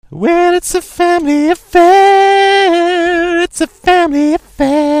Well, it's a family affair. It's a family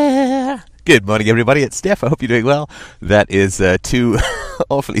affair. Good morning, everybody. It's Steph. I hope you're doing well. That is two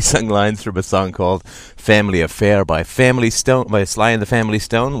awfully sung lines from a song called Family Affair by Sly and the Family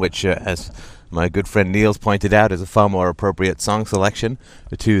Stone, which, as my good friend Niels pointed out, is a far more appropriate song selection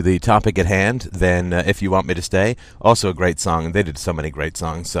to the topic at hand than If You Want Me to Stay. Also a great song. They did so many great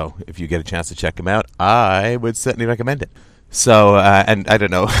songs, so if you get a chance to check them out, I would certainly recommend it. So, and I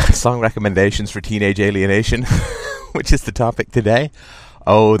don't know, song recommendations for teenage alienation, which is the topic today.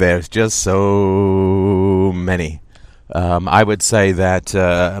 Oh, there's just so many. I would say that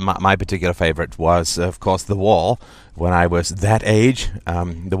my particular favorite was, of course, The Wall. When I was that age,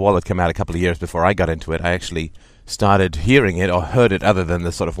 The Wall had come out a couple of years before I got into it. I actually started hearing it, or heard it, other than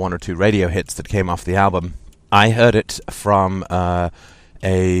the sort of one or two radio hits that came off the album. I heard it from a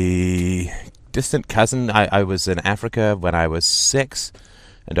distant cousin. I was in Africa when I was 6,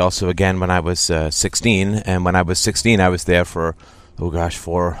 and also again when I was 16. And when I was 16, I was there for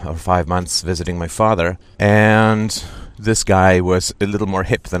 4 or 5 months visiting my father. And this guy was a little more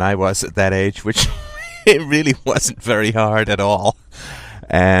hip than I was at that age, which it really wasn't very hard at all.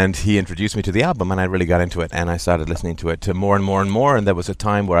 And he introduced me to the album, and I really got into it, and I started listening to it more and more and more, and there was a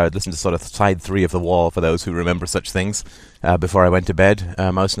time where I would listen to sort of side 3 of The Wall, for those who remember such things, before I went to bed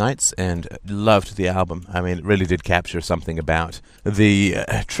most nights, and loved the album. I mean, it really did capture something about the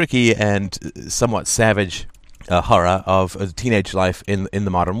tricky and somewhat savage horror of teenage life in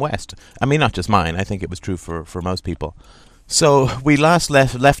the modern West. I mean, not just mine. I think it was true for most people. So we last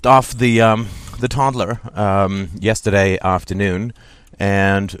left off the toddler yesterday afternoon,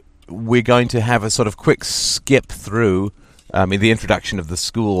 and we're going to have a sort of quick skip through. I mean, the introduction of the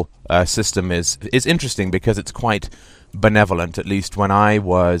school system is interesting because it's quite benevolent. At least when I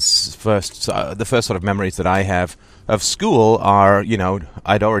was the first sort of memories that I have of school are,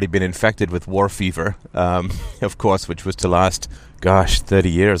 I'd already been infected with war fever, of course, which was to last, 30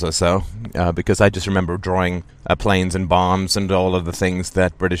 years or so, because I just remember drawing planes and bombs and all of the things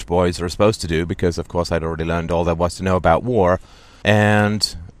that British boys are supposed to do, because, of course, I'd already learned all there was to know about war.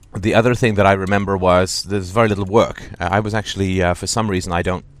 And the other thing that I remember was there's very little work. I was actually, for some reason I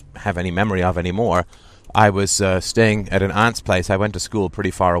don't have any memory of anymore, I was staying at an aunt's place. I went to school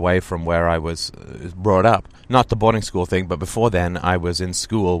pretty far away from where I was brought up. Not the boarding school thing, but before then I was in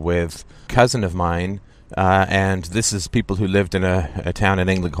school with a cousin of mine, and this is people who lived in a town in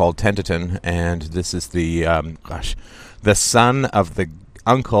England called Tenterton, and this is the son of the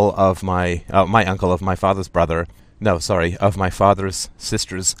uncle of my uncle of my father's brother. No, sorry, of my father's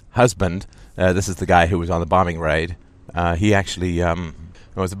sister's husband. This is the guy who was on the bombing raid. He actually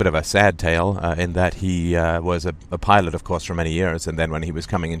it was a bit of a sad tale in that he was a pilot, of course, for many years, and then when he was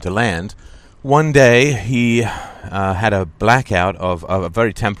coming into land, one day he had a blackout, of a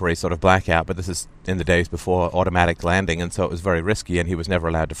very temporary sort of blackout, but this is in the days before automatic landing, and so it was very risky, and he was never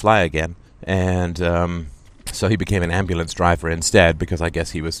allowed to fly again. And so he became an ambulance driver instead, because I guess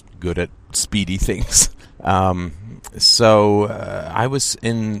he was good at speedy things. So I was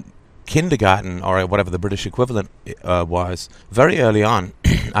in kindergarten, or whatever the British equivalent was, very early on.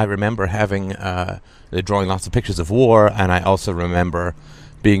 I remember drawing lots of pictures of war, and I also remember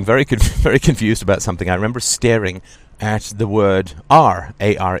being very confused about something. I remember staring at the word R,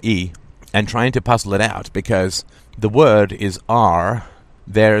 A-R-E, and trying to puzzle it out, because the word is R.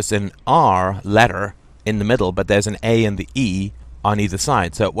 There's an R letter in the middle, but there's an A and the E on either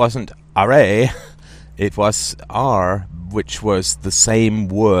side. So it wasn't R-A, it was R, which was the same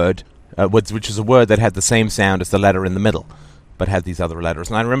word, which is a word that had the same sound as the letter in the middle, but had these other letters.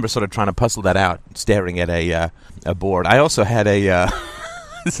 And I remember sort of trying to puzzle that out, staring at a board. I also had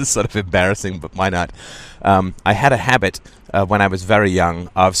this is sort of embarrassing, but why not? I had a habit when I was very young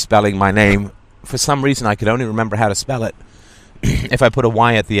of spelling my name. For some reason, I could only remember how to spell it if I put a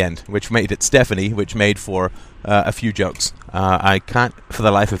Y at the end, which made it Stephanie, which made for a few jokes. I can't, for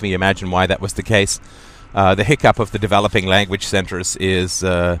the life of me, imagine why that was the case. The hiccup of the developing language centers is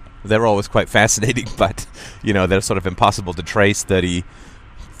they're always quite fascinating, but they're sort of impossible to trace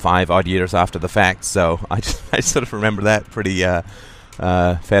 35 odd years after the fact. So I sort of remember that pretty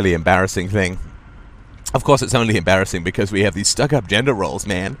fairly embarrassing thing. Of course, it's only embarrassing because we have these stuck-up gender roles,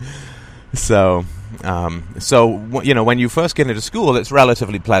 man. So when you first get into school, it's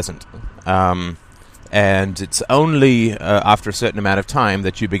relatively pleasant. And it's only after a certain amount of time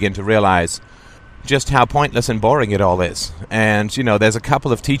that you begin to realize just how pointless and boring it all is. And, there's a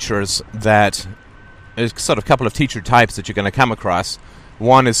couple of teachers there's sort of couple of teacher types that you're going to come across.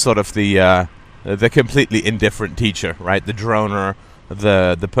 One is sort of the completely indifferent teacher, right? The droner,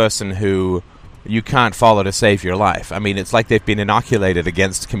 the person who you can't follow to save your life. I mean, it's like they've been inoculated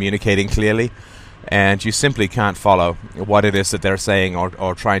against communicating clearly, and you simply can't follow what it is that they're saying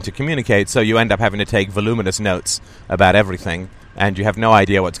or trying to communicate, so you end up having to take voluminous notes about everything, and you have no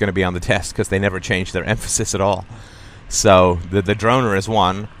idea what's going to be on the test because they never change their emphasis at all. So the droner is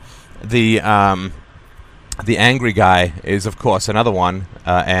one. The angry guy is, of course, another one,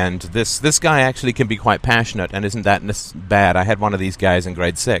 and this guy actually can be quite passionate and isn't that bad. I had one of these guys in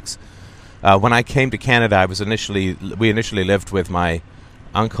grade 6. When I came to Canada, we initially lived with my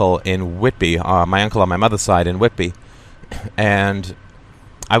uncle in Whitby, my uncle on my mother's side in Whitby, and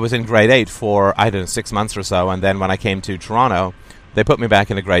I was in grade 8 for, 6 months or so, and then when I came to Toronto, they put me back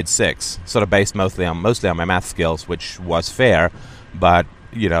into grade 6, sort of based mostly on my math skills, which was fair, but,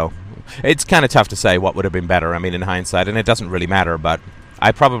 it's kind of tough to say what would have been better, I mean, in hindsight, and it doesn't really matter, but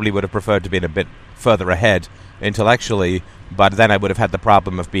I probably would have preferred to be a bit further ahead intellectually, but then I would have had the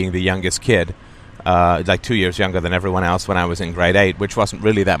problem of being the youngest kid, like 2 years younger than everyone else when I was in grade 8, which wasn't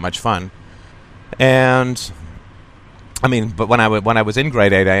really that much fun. And I mean, but when I was in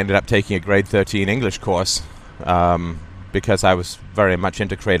grade 8, I ended up taking a grade 13 English course, because I was very much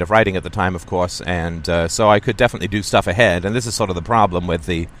into creative writing at the time, of course, and so I could definitely do stuff ahead. And this is sort of the problem with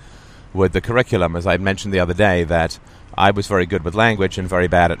the curriculum, as I mentioned the other day, that I was very good with language and very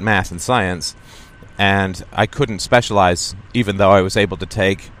bad at math and science, and I couldn't specialize, even though I was able to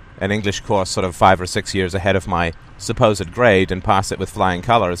take an English course sort of 5 or 6 years ahead of my supposed grade and pass it with flying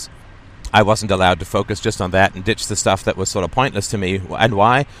colors. I wasn't allowed to focus just on that and ditch the stuff that was sort of pointless to me. And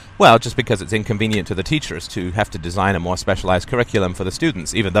why? Well, just because it's inconvenient to the teachers to have to design a more specialized curriculum for the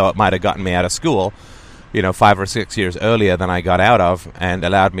students, even though it might have gotten me out of school, 5 or 6 years earlier than I got out of, and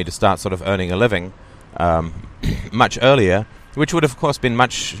allowed me to start sort of earning a living much earlier, which would have, of course, been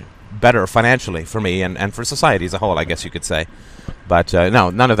much better financially for me and for society as a whole, I guess you could say. But no,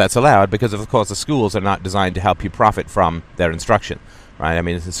 none of that's allowed because, of course, the schools are not designed to help you profit from their instruction, right? I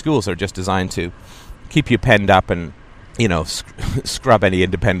mean, the schools are just designed to keep you penned up and, scrub any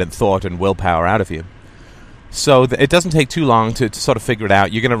independent thought and willpower out of you. So it doesn't take too long to sort of figure it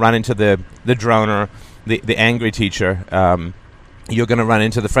out. You're going to run into the droner, the angry teacher. You're going to run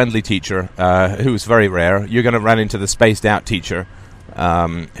into the friendly teacher, who's very rare. You're going to run into the spaced out teacher,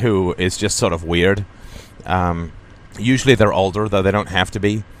 who is just sort of weird. Usually they're older, though they don't have to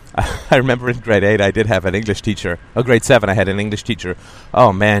be. I remember in grade 8 I did have an English teacher. Grade 7 I had an English teacher.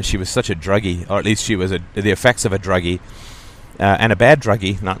 Oh man, she was such a druggie, or at least she was the effects of a druggie, and a bad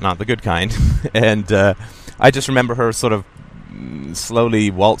druggie, not the good kind. And I just remember her sort of slowly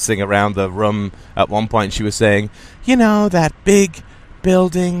waltzing around the room. At one point she was saying, that big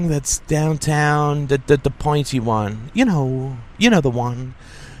building that's downtown, the pointy one, the one.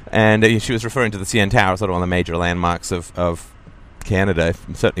 And she was referring to the CN Tower, sort of one of the major landmarks of Canada,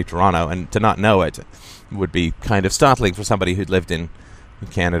 certainly Toronto, and to not know it would be kind of startling for somebody who'd lived in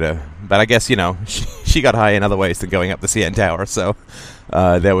Canada. But I guess, she got high in other ways than going up the CN Tower, so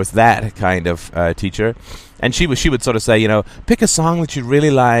there was that kind of teacher. And she would sort of say, pick a song that you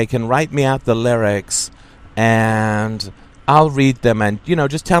really like and write me out the lyrics, and I'll read them, and,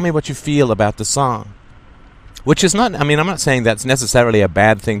 just tell me what you feel about the song. Which is not, I'm not saying that's necessarily a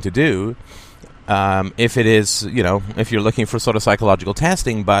bad thing to do, if it is, if you're looking for sort of psychological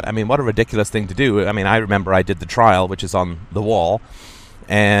testing, but, what a ridiculous thing to do. I remember I did the trial, which is on the wall,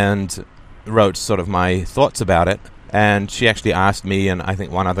 and wrote sort of my thoughts about it, and she actually asked me and I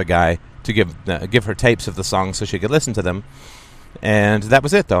think one other guy to give her tapes of the songs so she could listen to them, and that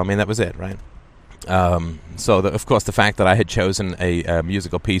was it, though. that was it, right? So, of course, the fact that I had chosen a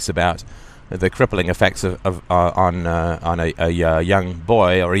musical piece about the crippling effects on a young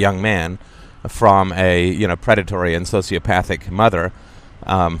boy or a young man from a predatory and sociopathic mother.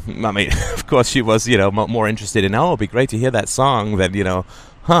 Of course, she was more interested in, it'd be great to hear that song than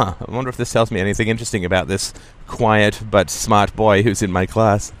I wonder if this tells me anything interesting about this quiet but smart boy who's in my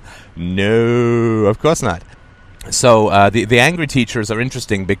class. No, of course not. So the angry teachers are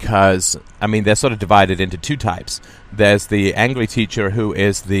interesting because they're sort of divided into two types. There's the angry teacher who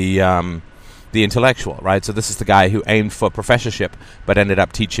is the intellectual, right? So this is the guy who aimed for professorship but ended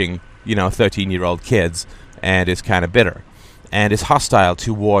up teaching 13-year-old kids and is kind of bitter and is hostile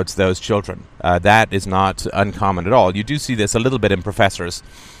towards those children. That is not uncommon at all. You do see this a little bit in professors,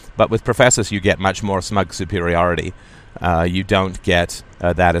 but with professors you get much more smug superiority. You don't get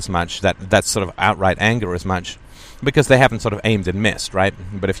that as much, that sort of outright anger as much, because they haven't sort of aimed and missed, right?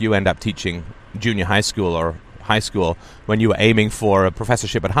 But if you end up teaching junior high school or high school when you were aiming for a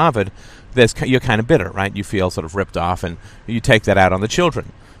professorship at Harvard, you're kind of bitter, right? You feel sort of ripped off, and you take that out on the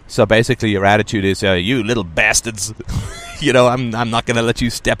children. So basically your attitude is, you little bastards, I'm not going to let you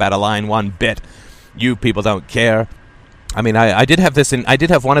step out of line one bit. You people don't care. I mean, I did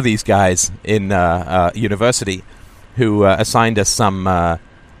have one of these guys in university who assigned us a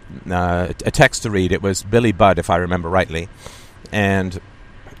text to read. It was Billy Budd, if I remember rightly. And,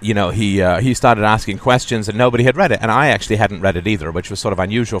 he started asking questions and nobody had read it. And I actually hadn't read it either, which was sort of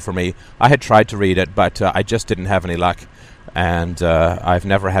unusual for me. I had tried to read it, but I just didn't have any luck. And I've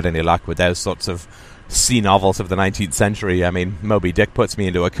never had any luck with those sorts of sea novels of the 19th century. I mean, Moby Dick puts me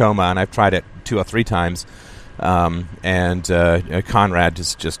into a coma, and I've tried it 2 or 3 times. And Conrad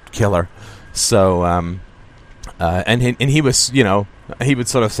is just killer. So, and he was, he would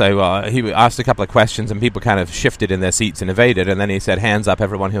sort of say, well, he asked a couple of questions, and people kind of shifted in their seats and evaded, and then he said, hands up,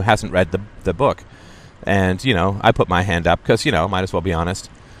 everyone who hasn't read the book. And, I put my hand up, because, might as well be honest.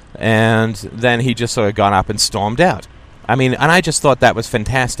 And then he just sort of got up and stormed out. I mean, and I just thought that was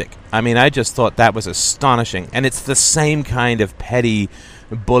fantastic. I mean, I just thought that was astonishing. And it's the same kind of petty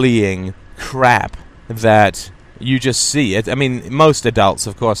bullying crap that you just see. I mean, most adults,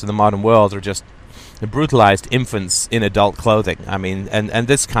 of course, in the modern world are just brutalized infants in adult clothing. I mean, and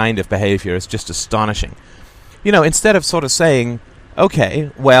this kind of behavior is just astonishing. Instead of sort of saying,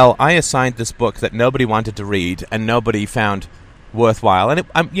 okay, well, I assigned this book that nobody wanted to read and nobody found worthwhile.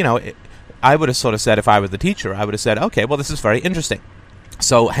 And, I would have sort of said, if I were the teacher, I would have said, okay, well, this is very interesting.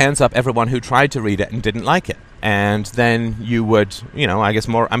 So hands up everyone who tried to read it and didn't like it. And then you would, I guess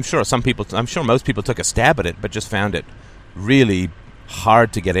I'm sure most people took a stab at it, but just found it really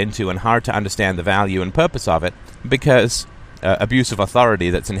hard to get into and hard to understand the value and purpose of it, because abuse of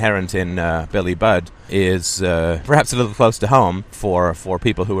authority that's inherent in Billy Budd is perhaps a little close to home for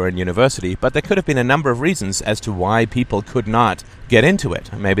people who are in university, but there could have been a number of reasons as to why people could not get into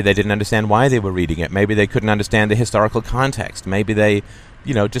it. Maybe they didn't understand why they were reading it. Maybe they couldn't understand the historical context. Maybe they,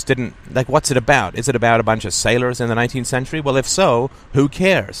 just didn't, what's it about? Is it about a bunch of sailors in the 19th century? Well, if so, who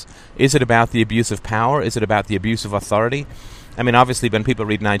cares? Is it about the abuse of power? Is it about the abuse of authority? I mean, obviously, when people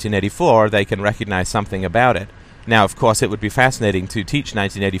read 1984, they can recognize something about it. Now, of course, it would be fascinating to teach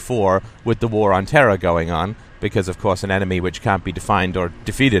 1984 with the War on Terror going on, because, of course, an enemy which can't be defined or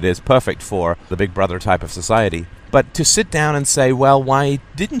defeated is perfect for the Big Brother type of society. But to sit down and say, well, why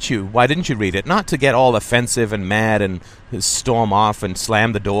didn't you read it? Not to get all offensive and mad and storm off and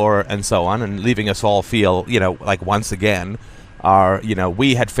slam the door and so on, and leaving us all feel, like once again,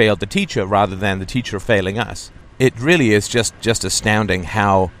 we had failed the teacher rather than the teacher failing us. It really is just astounding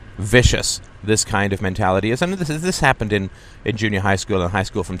how vicious this kind of mentality is. And this happened in junior high school and high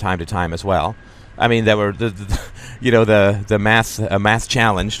school from time to time as well. I mean, there were the math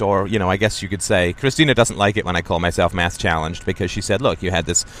challenged, or I guess you could say, Christina doesn't like it when I call myself math challenged, because she said, look, you had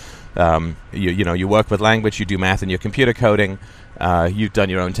this, you work with language, you do math in your computer coding, you've done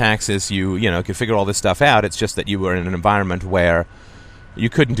your own taxes, you can figure all this stuff out. It's just that you were in an environment where you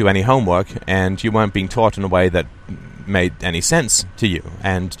couldn't do any homework and you weren't being taught in a way that made any sense to you,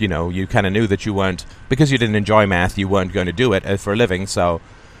 and you kind of knew that you weren't, because you didn't enjoy math, you weren't going to do it for a living. So,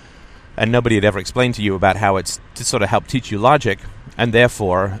 and nobody had ever explained to you about how it's to sort of help teach you logic, and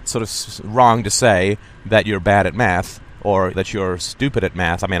therefore sort of wrong to say that you're bad at math or that you're stupid at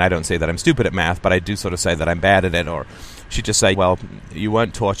math. I mean, I don't say that I'm stupid at math, but I do sort of say that I'm bad at it. Or she'd just say, well, you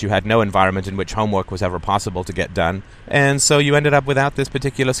weren't taught, you had no environment in which homework was ever possible to get done, and so you ended up without this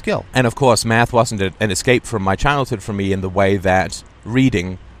particular skill. And of course, math wasn't an escape from my childhood for me in the way that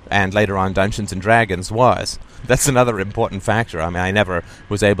reading and later on Dungeons and Dragons was. That's another important factor. I mean, I never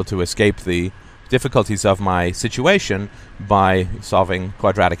was able to escape the difficulties of my situation by solving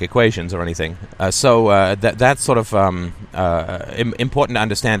quadratic equations or anything. So that's sort of important to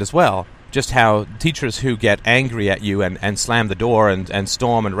understand as well. Just how teachers who get angry at you and slam the door and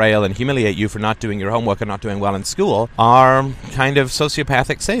storm and rail and humiliate you for not doing your homework and not doing well in school are kind of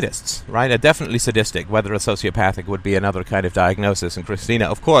sociopathic sadists, right? Definitely sadistic. Whether a sociopathic would be another kind of diagnosis. And Christina,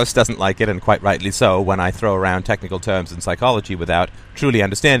 of course, doesn't like it, and quite rightly so, when I throw around technical terms in psychology without truly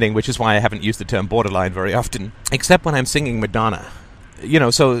understanding, which is why I haven't used the term borderline very often, except when I'm singing Madonna.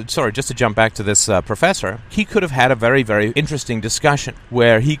 So, sorry, just to jump back to this professor, he could have had a very, very interesting discussion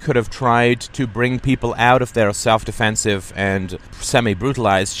where he could have tried to bring people out of their self-defensive and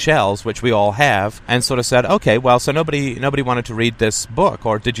semi-brutalized shells, which we all have, and sort of said, okay, well, so nobody wanted to read this book,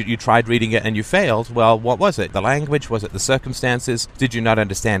 or did you tried reading it and you failed? Well, what was it? The language? Was it the circumstances? Did you not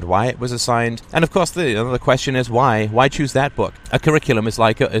understand why it was assigned? And of course, the question is why? Why choose that book? A curriculum is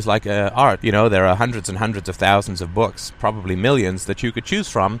like art. There are hundreds and hundreds of thousands of books, probably millions, that you could choose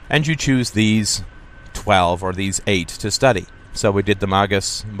from, and you choose these 12 or these 8 to study. So we did The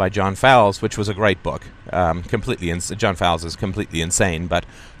Magus by John Fowles, which was a great book. John Fowles is completely insane, but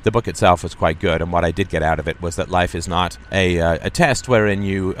the book itself was quite good. And what I did get out of it was that life is not a test wherein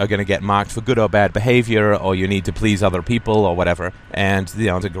you are going to get marked for good or bad behavior, or you need to please other people or whatever. And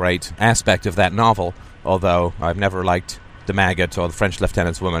it's a great aspect of that novel. Although I've never liked The Maggot, or The French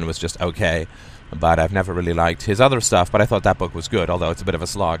Lieutenant's Woman was just okay. But I've never really liked his other stuff, but I thought that book was good, although it's a bit of a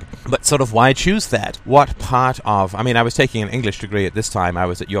slog. But sort of why choose that? What part of... I was taking an English degree at this time. I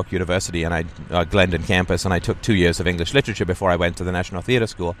was at York University, and Glendon campus, and I took 2 years of English literature before I went to the National Theatre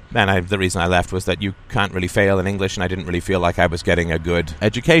School. And the reason I left was that you can't really fail in English, and I didn't really feel like I was getting a good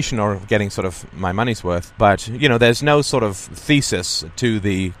education or getting sort of my money's worth. But, there's no sort of thesis to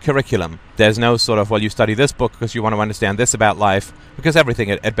the curriculum. There's no sort of, you study this book because you want to understand this about life, because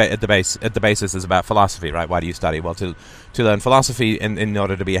everything at the basis is about philosophy, right? Why do you study? Well, to learn philosophy in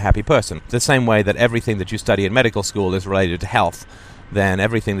order to be a happy person. The same way that everything that you study in medical school is related to health, then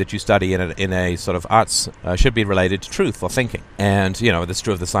everything that you study in a sort of arts should be related to truth or thinking. And, that's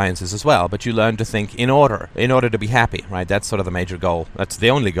true of the sciences as well. But you learn to think in order to be happy, right? That's sort of the major goal. That's the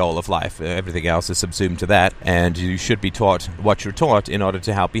only goal of life. Everything else is subsumed to that. And you should be taught what you're taught in order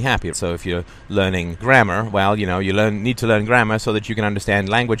to help be happy. So if you're learning grammar, well, you need to learn grammar so that you can understand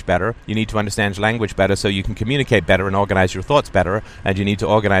language better. You need to understand language better so you can communicate better and organize your thoughts better. And you need to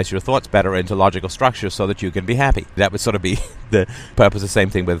organize your thoughts better into logical structures so that you can be happy. That would sort of be the purpose. The same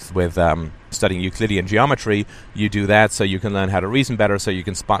thing with studying Euclidean geometry. You do that so you can learn how to reason better, so you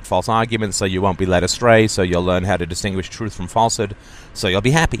can spot false arguments, so you won't be led astray, so you'll learn how to distinguish truth from falsehood, so you'll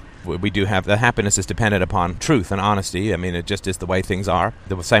be happy. We do have the happiness is dependent upon truth and honesty. It just is the way things are.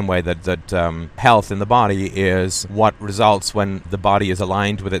 The same way that health in the body is what results when the body is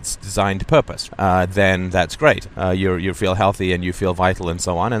aligned with its designed purpose. Then that's great. You feel healthy and you feel vital and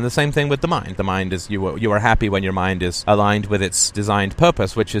so on. And the same thing with the mind. The mind is you are happy when your mind is aligned with its designed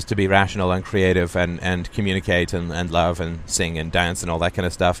purpose, which is to be rational and creative and communicate and love and sing and dance and all that kind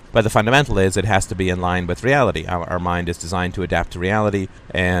of stuff. But the fundamental is it has to be in line with reality. Our mind is designed to adapt to reality,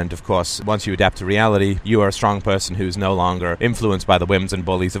 and of course, once you adapt to reality, you are a strong person who's no longer influenced by the whims and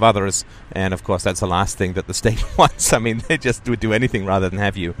bullies of others, and of course that's the last thing that the state wants. They just would do anything rather than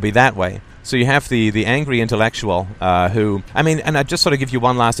have you be that way. So you have the angry intellectual who... and I just sort of give you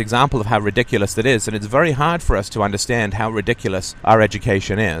one last example of how ridiculous that is, and it's very hard for us to understand how ridiculous our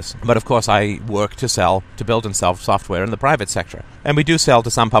education is. But of course I work to build and sell software in the private sector. And we do sell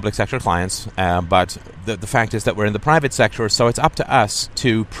to some public sector clients, but the fact is that we're in the private sector, so it's up to us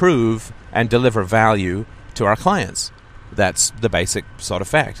to prove and deliver value to our clients. That's the basic sort of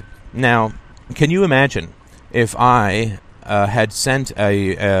fact. Now, can you imagine if I... had sent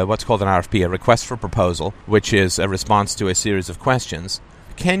a what's called an RFP, a request for proposal, which is a response to a series of questions.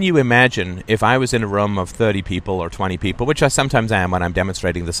 Can you imagine if I was in a room of 30 people or 20 people, which I sometimes am when I'm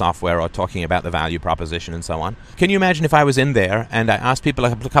demonstrating the software or talking about the value proposition and so on. Can you imagine if I was in there and I asked people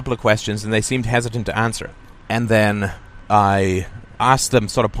a couple of questions and they seemed hesitant to answer? And then I asked them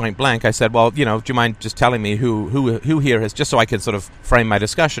sort of point blank, I said, well, do you mind just telling me who here has, just so I can sort of frame my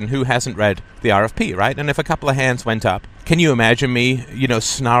discussion, who hasn't read the RFP, right? And if a couple of hands went up, can you imagine me,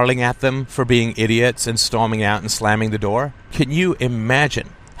 snarling at them for being idiots and storming out and slamming the door? Can you imagine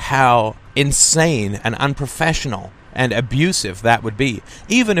how insane and unprofessional and abusive that would be?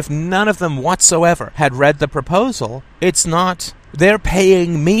 Even if none of them whatsoever had read the proposal, it's not, they're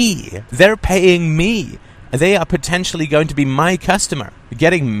paying me. They are potentially going to be my customer.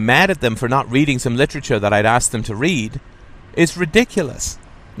 Getting mad at them for not reading some literature that I'd asked them to read is ridiculous.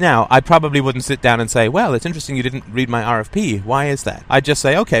 Now, I probably wouldn't sit down and say, well, it's interesting you didn't read my RFP. Why is that? I'd just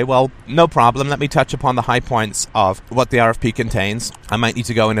say, okay, well, no problem. Let me touch upon the high points of what the RFP contains. I might need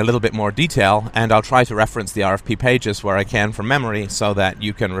to go in a little bit more detail, and I'll try to reference the RFP pages where I can from memory so that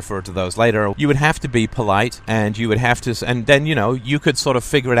you can refer to those later. You would have to be polite, and you would have to, and then, you could sort of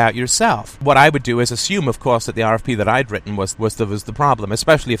figure it out yourself. What I would do is assume, of course, that the RFP that I'd written was the problem,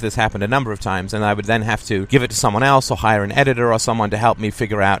 especially if this happened a number of times, and I would then have to give it to someone else or hire an editor or someone to help me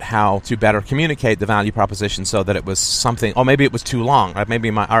figure out how to better communicate the value proposition so that it was something, or maybe it was too long. Right? Maybe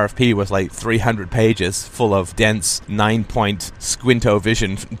my RFP was like 300 pages full of dense 9-point squinto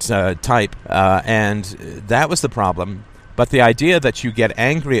vision type, and that was the problem. But the idea that you get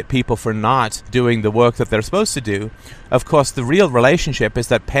angry at people for not doing the work that they're supposed to do, of course, the real relationship is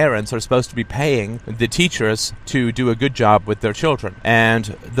that parents are supposed to be paying the teachers to do a good job with their children. And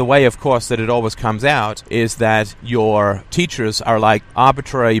the way, of course, that it always comes out is that your teachers are like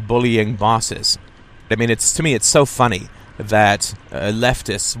arbitrary bullying bosses. To me, it's so funny that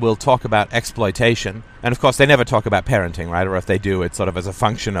leftists will talk about exploitation. And of course, they never talk about parenting, right? Or if they do, it's sort of as a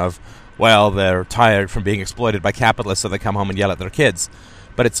function of well, they're tired from being exploited by capitalists, so they come home and yell at their kids.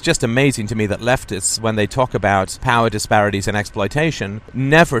 But it's just amazing to me that leftists, when they talk about power disparities and exploitation,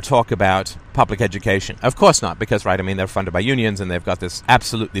 never talk about public education. Of course not, because, right, I mean, they're funded by unions and they've got this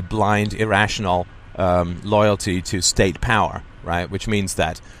absolutely blind, irrational loyalty to state power, right, which means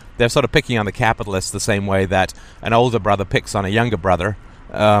that they're sort of picking on the capitalists the same way that an older brother picks on a younger brother.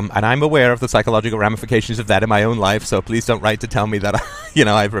 And I'm aware of the psychological ramifications of that in my own life, so please don't write to tell me that,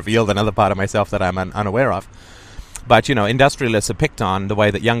 I've revealed another part of myself that I'm unaware of. But, industrialists are picked on the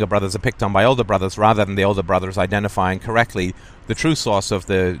way that younger brothers are picked on by older brothers, rather than the older brothers identifying correctly the true source of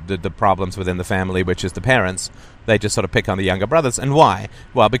the problems within the family, which is the parents. They just sort of pick on the younger brothers. And why?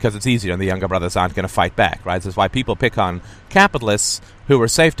 Well, because it's easier and the younger brothers aren't going to fight back, right? This is why people pick on capitalists who are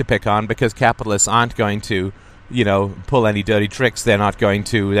safe to pick on, because capitalists aren't going to, pull any dirty tricks. They're not going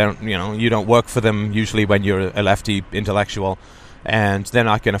to, you don't work for them usually when you're a lefty intellectual. And they're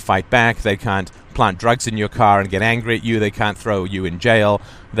not going to fight back. They can't plant drugs in your car and get angry at you. They can't throw you in jail.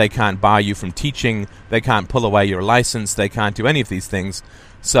 They can't bar you from teaching. They can't pull away your license. They can't do any of these things.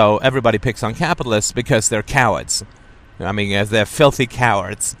 So everybody picks on capitalists because they're cowards. I mean, they're filthy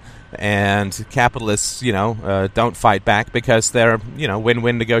cowards. And capitalists, don't fight back because they're,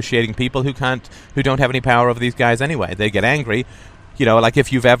 win-win negotiating people who don't have any power over these guys anyway. They get angry. Like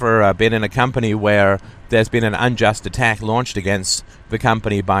if you've ever been in a company where there's been an unjust attack launched against the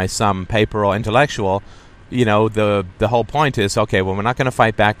company by some paper or intellectual, the whole point is, okay, well, we're not going to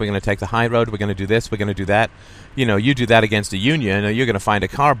fight back. We're going to take the high road. We're going to do this. We're going to do that. You do that against a union, you're going to find a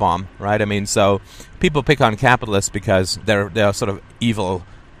car bomb, right? I mean, so people pick on capitalists because they're sort of evil,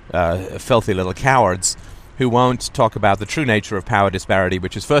 filthy little cowards who won't talk about the true nature of power disparity,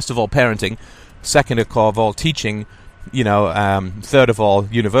 which is, first of all, parenting, second of all, teaching, third of all,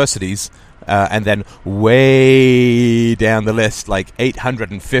 universities, and then way down the list, like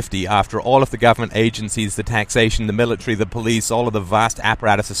 850, after all of the government agencies, the taxation, the military, the police, all of the vast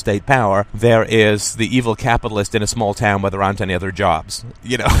apparatus of state power, there is the evil capitalist in a small town where there aren't any other jobs,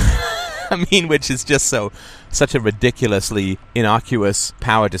 I mean, which is just such a ridiculously innocuous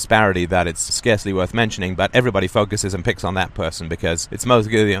power disparity that it's scarcely worth mentioning, but everybody focuses and picks on that person because it's most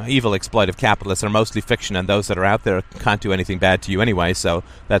evil exploitive capitalists are mostly fiction, and those that are out there can't do anything bad to you anyway, so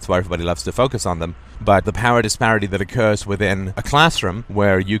that's why everybody loves to focus on them. But the power disparity that occurs within a classroom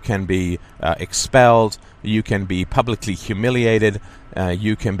where you can be expelled, you can be publicly humiliated,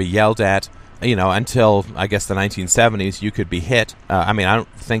 you can be yelled at, until, I guess, the 1970s, you could be hit. I don't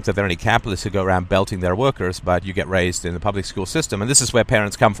think that there are any capitalists who go around belting their workers, but you get raised in the public school system. And this is where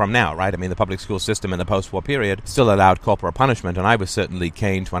parents come from now, right? I mean, the public school system in the post-war period still allowed corporal punishment, and I was certainly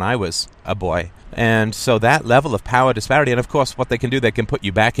caned when I was a boy. And so that level of power disparity, and of course what they can do, they can put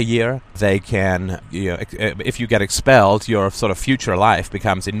you back a year. They can, if you get expelled, your sort of future life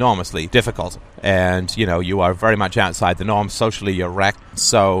becomes enormously difficult. And, you are very much outside the norm. Socially, you're wrecked.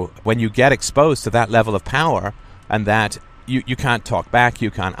 So when you get exposed to that level of power, and that you can't talk back,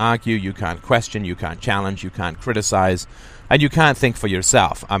 you can't argue, you can't question, you can't challenge, you can't criticize, and you can't think for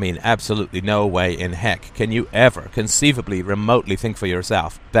yourself. I mean, absolutely no way in heck can you ever conceivably remotely think for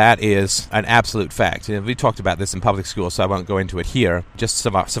yourself. That is an absolute fact. We talked about this in public school, so I won't go into it here. Just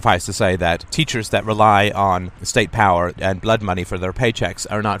suffice to say that teachers that rely on state power and blood money for their paychecks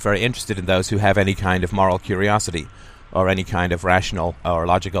are not very interested in those who have any kind of moral curiosity or any kind of rational or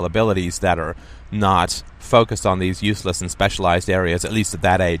logical abilities that are not focused on these useless and specialized areas, at least at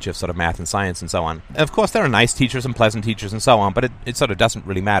that age of sort of math and science and so on. Of course, there are nice teachers and pleasant teachers and so on, but it sort of doesn't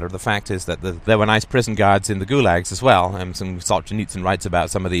really matter. The fact is that there were nice prison guards in the gulags as well, and some Solzhenitsyn writes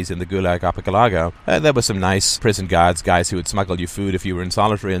about some of these in the Gulag Archipelago. There were some nice prison guards, guys who would smuggle you food if you were in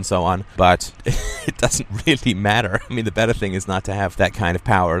solitary and so on, but it doesn't really matter. I mean, the better thing is not to have that kind of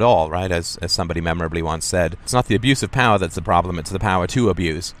power at all, right? As somebody memorably once said, it's not the abuse of power that's the problem, it's the power to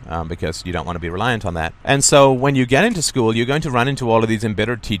abuse, because you don't want to be reliant on that. And so when you get into school, you're going to run into all of these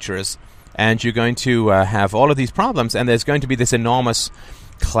embittered teachers, and you're going to have all of these problems, and there's going to be this enormous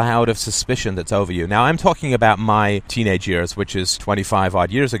cloud of suspicion that's over you. Now, I'm talking about my teenage years, which is 25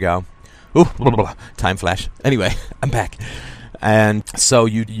 odd years ago. Ooh, time flash. Anyway, I'm back. And so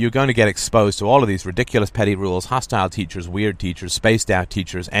you're going to get exposed to all of these ridiculous petty rules, hostile teachers, weird teachers, spaced out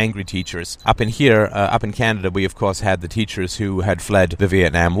teachers, angry teachers. Up in Canada, we of course had the teachers who had fled the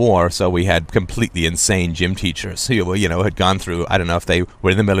Vietnam War, so we had completely insane gym teachers who, had gone through, I don't know if they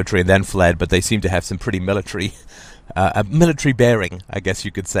were in the military and then fled, but they seemed to have some pretty military bearing, I guess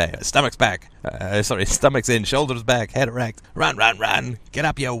you could say. Stomach's back. Stomach's in, shoulders back, head erect. Run. Get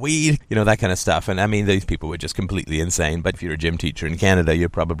up, you weed. That kind of stuff. And I mean, these people were just completely insane. But if you're a gym teacher in Canada, you're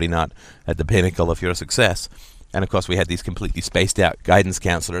probably not at the pinnacle of your success. And of course, we had these completely spaced out guidance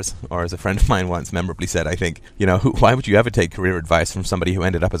counselors, or as a friend of mine once memorably said, I think, why would you ever take career advice from somebody who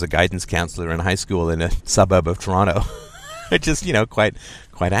ended up as a guidance counselor in high school in a suburb of Toronto? It's just, quite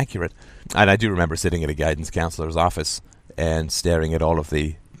accurate. And I do remember sitting at a guidance counselor's office and staring at all of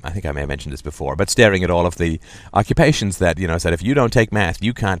the, I think I may have mentioned this before, but staring at all of the occupations that, said, if you don't take math,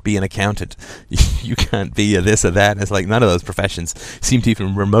 you can't be an accountant. You can't be a this or that. And it's like none of those professions seemed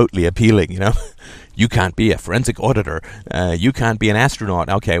even remotely appealing, You can't be a forensic auditor. You can't be an astronaut.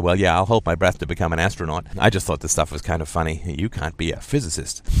 Okay, well, yeah, I'll hold my breath to become an astronaut. I just thought this stuff was kind of funny. You can't be a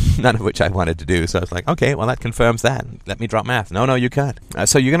physicist. None of which I wanted to do. So I was like, okay, well, that confirms that. Let me drop math. No, you can't.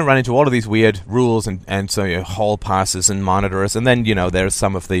 So you're going to run into all of these weird rules and so your hall passes and monitors. And then, there's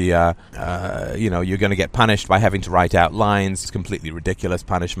some of the, you're going to get punished by having to write out lines. It's completely ridiculous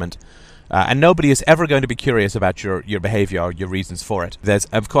punishment. And nobody is ever going to be curious about your behavior or your reasons for it.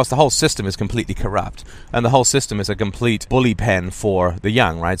 Of course, the whole system is completely corrupt, and the whole system is a complete bully pen for the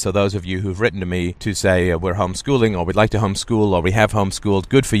young, right? So those of you who've written to me to say we're homeschooling, or we'd like to homeschool, or we have homeschooled,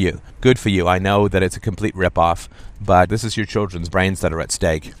 good for you. Good for you. I know that it's a complete rip-off, but this is your children's brains that are at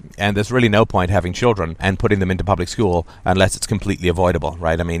stake, and there's really no point having children and putting them into public school unless it's completely avoidable,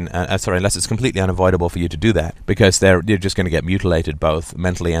 right? I mean, unless it's completely unavoidable for you to do that, because you're just going to get mutilated both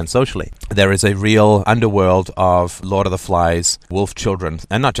mentally and socially. There is a real underworld of Lord of the Flies wolf children,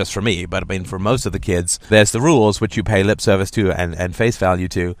 and not just for me, but I mean for most of the kids. There's the rules which you pay lip service to and face value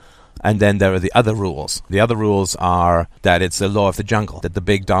to, and then there are the other rules. The other rules are that it's the law of the jungle, that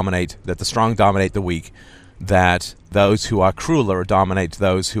the strong dominate the weak, that those who are crueler dominate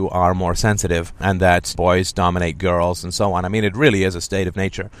those who are more sensitive, and that boys dominate girls, and so on. I mean, it really is a state of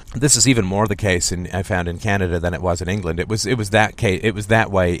nature. This is even more the case I found in Canada than it was in England. It was that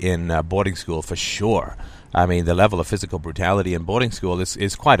way in boarding school for sure. I mean, the level of physical brutality in boarding school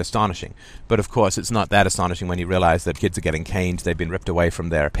is quite astonishing. But of course, it's not that astonishing when you realize that kids are getting caned, they've been ripped away from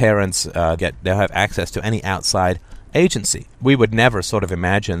their parents, they'll have access to any outside agency. We would never sort of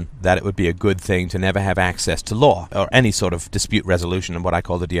imagine that it would be a good thing to never have access to law or any sort of dispute resolution and what I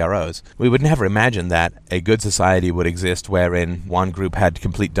call the DROs. We would never imagine that a good society would exist wherein one group had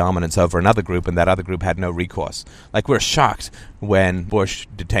complete dominance over another group and that other group had no recourse. Like, we're shocked when Bush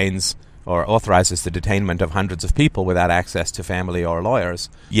detains or authorizes the detainment of hundreds of people without access to family or lawyers.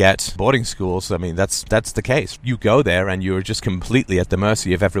 Yet, boarding schools, I mean, that's the case. You go there and you're just completely at the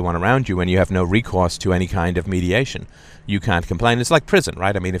mercy of everyone around you and you have no recourse to any kind of mediation. You can't complain. It's like prison,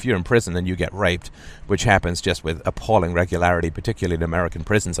 right? I mean, if you're in prison and you get raped, which happens just with appalling regularity, particularly in American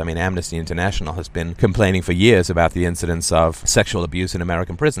prisons. I mean, Amnesty International has been complaining for years about the incidence of sexual abuse in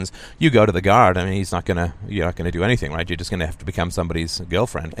American prisons. You go to the guard, I mean, you're not gonna do anything, right? You're just gonna have to become somebody's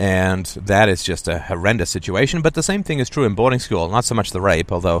girlfriend. And that is just a horrendous situation. But the same thing is true in boarding school. Not so much the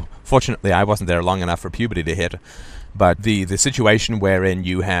rape, although fortunately I wasn't there long enough for puberty to hit. But the situation wherein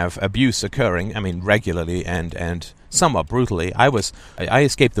you have abuse occurring, I mean, regularly and somewhat brutally. I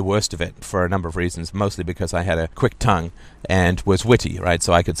escaped the worst of it for a number of reasons, mostly because I had a quick tongue and was witty, right?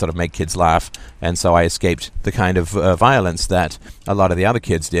 So I could sort of make kids laugh, and so I escaped the kind of violence that a lot of the other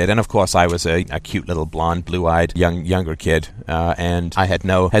kids did. And of course, I was a cute little blonde, blue-eyed, younger kid, and I had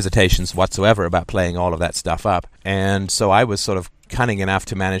no hesitations whatsoever about playing all of that stuff up. And so I was sort of cunning enough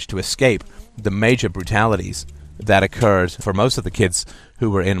to manage to escape the major brutalities that occurred for most of the kids who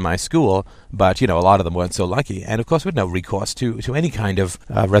were in my school, but, a lot of them weren't so lucky. And, of course, we had no recourse to any kind of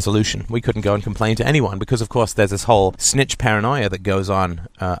resolution. We couldn't go and complain to anyone because, of course, there's this whole snitch paranoia that goes on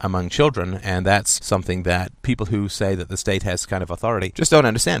among children, and that's something that people who say that the state has kind of authority just don't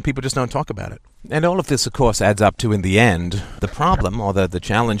understand. People just don't talk about it. And all of this, of course, adds up to, in the end, the problem or the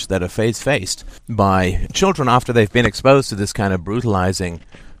challenge that are faced by children after they've been exposed to this kind of brutalizing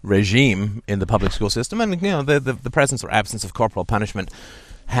regime in the public school system. And the presence or absence of corporal punishment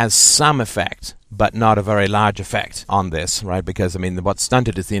has some effect, but not a very large effect on this, right? Because, I mean, what's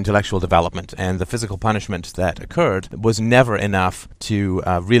stunted is the intellectual development, and the physical punishment that occurred was never enough to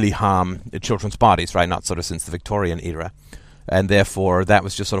really harm children's bodies, right? Not sort of since the Victorian era. And therefore, that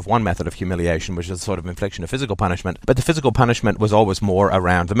was just sort of one method of humiliation, which is sort of infliction of physical punishment. But the physical punishment was always more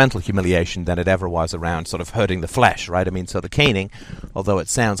around the mental humiliation than it ever was around sort of hurting the flesh, right? I mean, so the caning, although it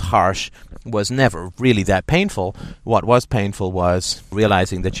sounds harsh, was never really that painful. What was painful was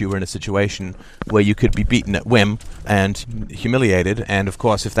realizing that you were in a situation where you could be beaten at whim and humiliated. And, of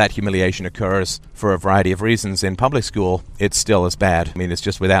course, if that humiliation occurs for a variety of reasons in public school, it's still as bad. I mean, it's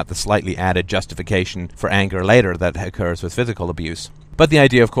just without the slightly added justification for anger later that occurs with physical abuse. But the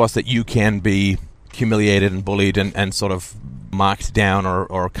idea, of course, that you can be humiliated and bullied and sort of marked down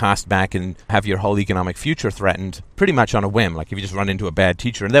or cast back and have your whole economic future threatened pretty much on a whim. Like if you just run into a bad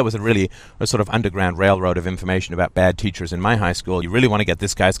teacher, and there was a sort of underground railroad of information about bad teachers in my high school. You really want to get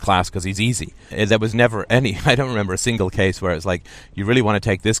this guy's class because he's easy. There was never any, I don't remember a single case where it's like, you really want to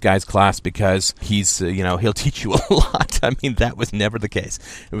take this guy's class because he's, he'll teach you a lot. I mean, that was never the case.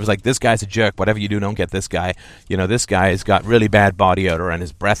 It was like, this guy's a jerk. Whatever you do, don't get this guy. This guy has got really bad body odor and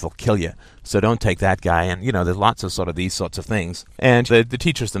his breath will kill you. So don't take that guy. And, there's lots of sort of these sorts of things. And the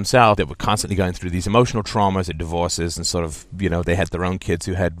teachers themselves, they were constantly going through these emotional traumas and divorces and sort of, they had their own kids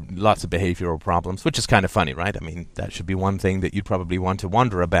who had lots of behavioral problems, which is kind of funny, right? I mean, that should be one thing that you'd probably want to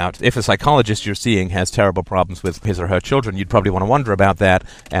wonder about. If a psychologist you're seeing has terrible problems with his or her children, you'd probably want to wonder about that.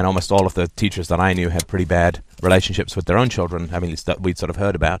 And almost all of the teachers that I knew had pretty bad relationships with their own children. I mean, that we'd sort of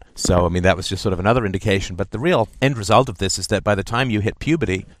heard about. So, I mean, that was just sort of another indication. But the real end result of this is that by the time you hit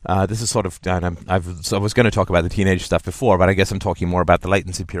puberty, this is sort of, I was going to talk about the teenage stuff before, but I guess I'm talking more about the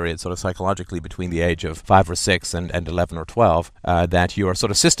latency period, sort of psychologically between the age of 5 or 6 and 11 or 12, that you are sort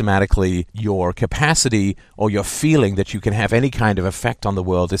of systematically, your capacity or your feeling that you can have any kind of effect on the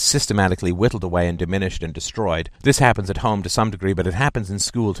world is systematically whittled away and diminished and destroyed. This happens at home to some degree, but it happens in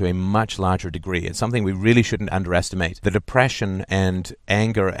school to a much larger degree. It's something we really shouldn't underestimate. The depression and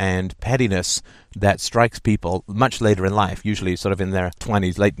anger and pettiness that strikes people much later in life, usually sort of in their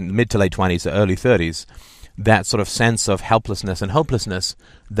 20s, mid to late 20s or early 30s, that sort of sense of helplessness and hopelessness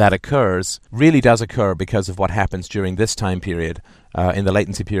that occurs really does occur because of what happens during this time period, in the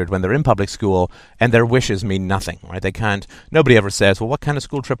latency period when they're in public school and their wishes mean nothing, right? Nobody ever says, well, what kind of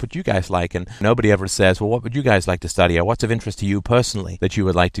school trip would you guys like? And nobody ever says, well, what would you guys like to study? Or what's of interest to you personally that you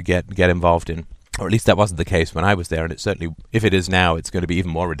would like to get involved in? Or at least that wasn't the case when I was there, and it certainly, if it is now, it's going to be even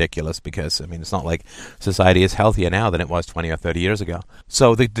more ridiculous because, I mean, it's not like society is healthier now than it was 20 or 30 years ago.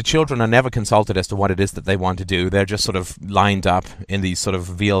 So the children are never consulted as to what it is that they want to do. They're just sort of lined up in these sort of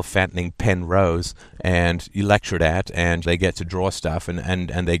veal-fattening pen rows and lectured at, and they get to draw stuff, and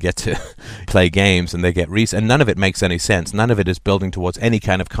they get to play games, and they get and none of it makes any sense. None of it is building towards any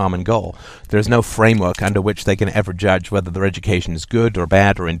kind of common goal. There's no framework under which they can ever judge whether their education is good or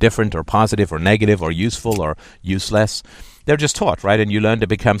bad or indifferent or positive or negative or useful or useless. They're just taught, right? And you learn to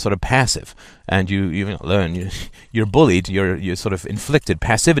become sort of passive, and you're bullied, you're sort of inflicted.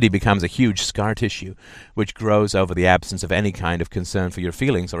 Passivity becomes a huge scar tissue, which grows over the absence of any kind of concern for your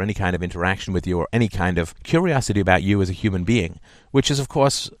feelings or any kind of interaction with you or any kind of curiosity about you as a human being, which is, of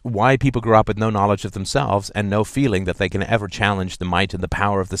course, why people grow up with no knowledge of themselves and no feeling that they can ever challenge the might and the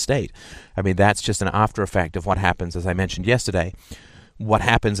power of the state. I mean, that's just an after effect of what happens, as I mentioned yesterday. What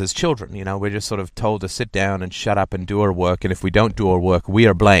happens as children, we're just sort of told to sit down and shut up and do our work, and if we don't do our work, we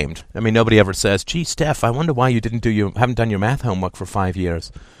are blamed. I mean, nobody ever says, gee, Steph, I wonder why you haven't done your math homework for 5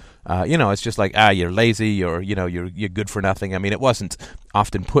 years. It's just like, you're lazy, you're good for nothing. I mean, it wasn't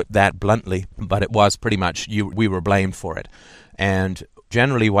often put that bluntly, but it was pretty much we were blamed for it. And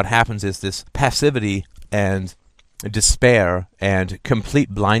generally what happens is this passivity and despair and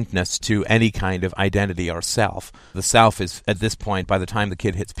complete blindness to any kind of identity or self. The self is, at this point, by the time the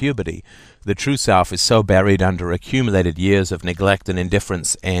kid hits puberty, the true self is so buried under accumulated years of neglect and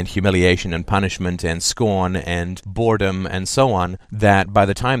indifference and humiliation and punishment and scorn and boredom and so on, that by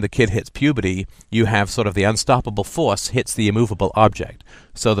the time the kid hits puberty, you have sort of the unstoppable force hits the immovable object.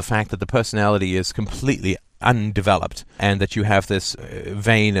 So the fact that the personality is completely undeveloped, and that you have this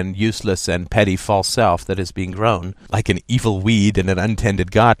vain and useless and petty false self that is being grown like an evil weed in an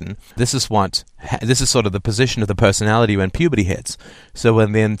untended garden. This is sort of the position of the personality when puberty hits. So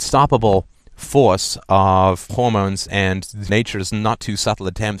when the unstoppable force of hormones and nature's not too subtle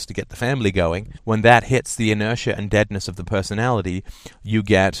attempts to get the family going, when that hits the inertia and deadness of the personality, you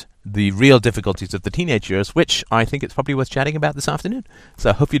get the real difficulties of the teenage years, which I think it's probably worth chatting about this afternoon. So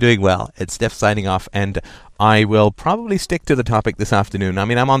I hope you're doing well. It's Steph signing off, and I will probably stick to the topic this afternoon. I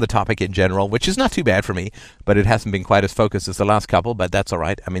mean, I'm on the topic in general, which is not too bad for me, but it hasn't been quite as focused as the last couple, but that's all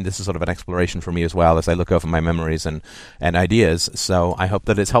right. I mean, this is sort of an exploration for me as well as I look over my memories and ideas. So I hope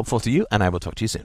that it's helpful to you, and I will talk to you soon.